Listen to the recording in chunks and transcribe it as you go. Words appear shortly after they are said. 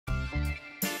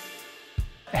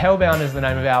Hellbound is the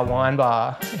name of our wine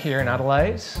bar here in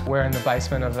Adelaide. We're in the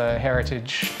basement of a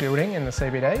heritage building in the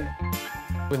CBD.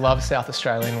 We love South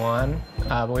Australian wine,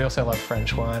 but we also love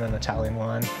French wine and Italian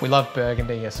wine. We love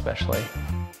Burgundy especially.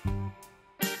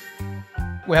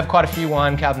 We have quite a few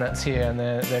wine cabinets here and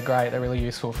they're great, they're really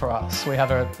useful for us. We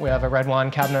have a red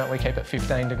wine cabinet, we keep at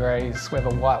 15 degrees. We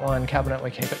have a white wine cabinet,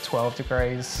 we keep at 12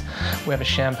 degrees. We have a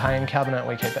champagne cabinet,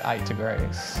 we keep at 8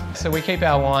 degrees. So we keep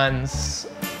our wines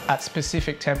at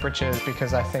specific temperatures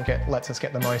because I think it lets us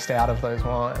get the most out of those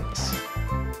wines.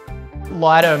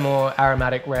 Lighter, more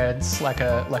aromatic reds, like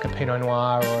a Pinot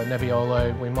Noir or a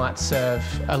Nebbiolo, we might serve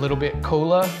a little bit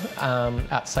cooler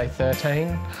at say 13,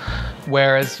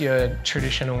 whereas your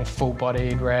traditional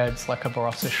full-bodied reds, like a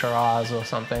Barossa Shiraz or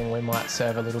something, we might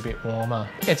serve a little bit warmer.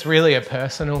 It's really a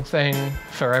personal thing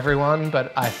for everyone,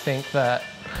 but I think that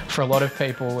for a lot of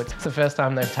people, it's the first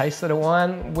time they've tasted a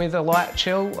wine with a light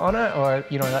chill on it, or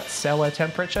that cellar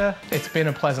temperature. It's been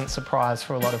a pleasant surprise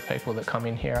for a lot of people that come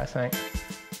in here, I think.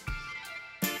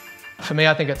 For me,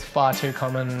 I think it's far too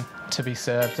common to be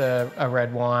served a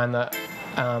red wine that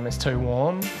is too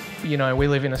warm. We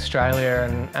live in Australia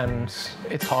and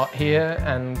it's hot here,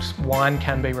 and wine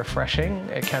can be refreshing,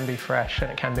 it can be fresh and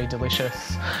it can be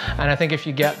delicious. And I think if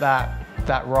you get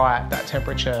that right, that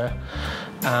temperature,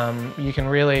 you can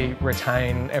really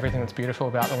retain everything that's beautiful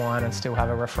about the wine and still have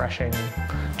a refreshing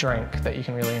drink that you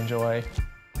can really enjoy.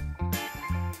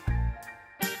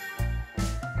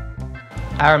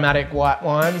 Aromatic white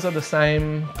wines are the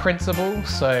same principle,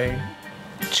 so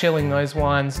chilling those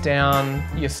wines down,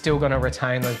 you're still going to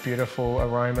retain those beautiful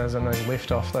aromas and those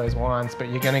lift off those wines, but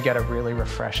you're going to get a really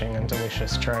refreshing and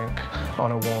delicious drink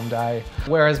on a warm day.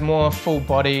 Whereas more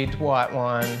full-bodied white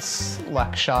wines,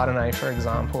 like Chardonnay for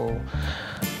example,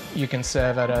 you can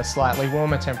serve at a slightly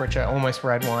warmer temperature, almost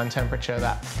red wine temperature,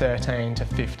 that 13 to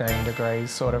 15 degrees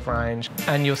sort of range,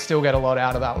 and you'll still get a lot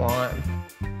out of that wine.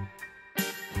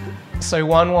 So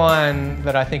one wine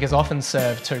that I think is often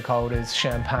served too cold is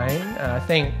champagne. I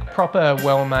think proper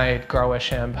well-made grower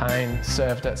champagne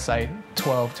served at say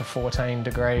 12 to 14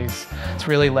 degrees, it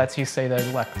really lets you see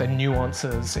the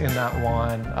nuances in that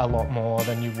wine a lot more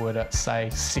than you would at say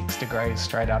 6 degrees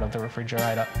straight out of the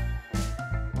refrigerator.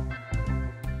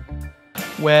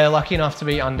 We're lucky enough to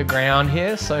be underground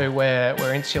here, so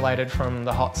we're insulated from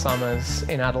the hot summers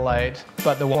in Adelaide.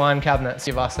 But the wine cabinets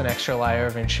give us an extra layer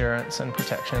of insurance and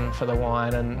protection for the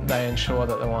wine, and they ensure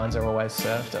that the wines are always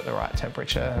served at the right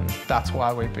temperature. And that's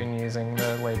why we've been using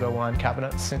the Liebherr wine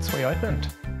cabinets since we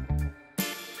opened.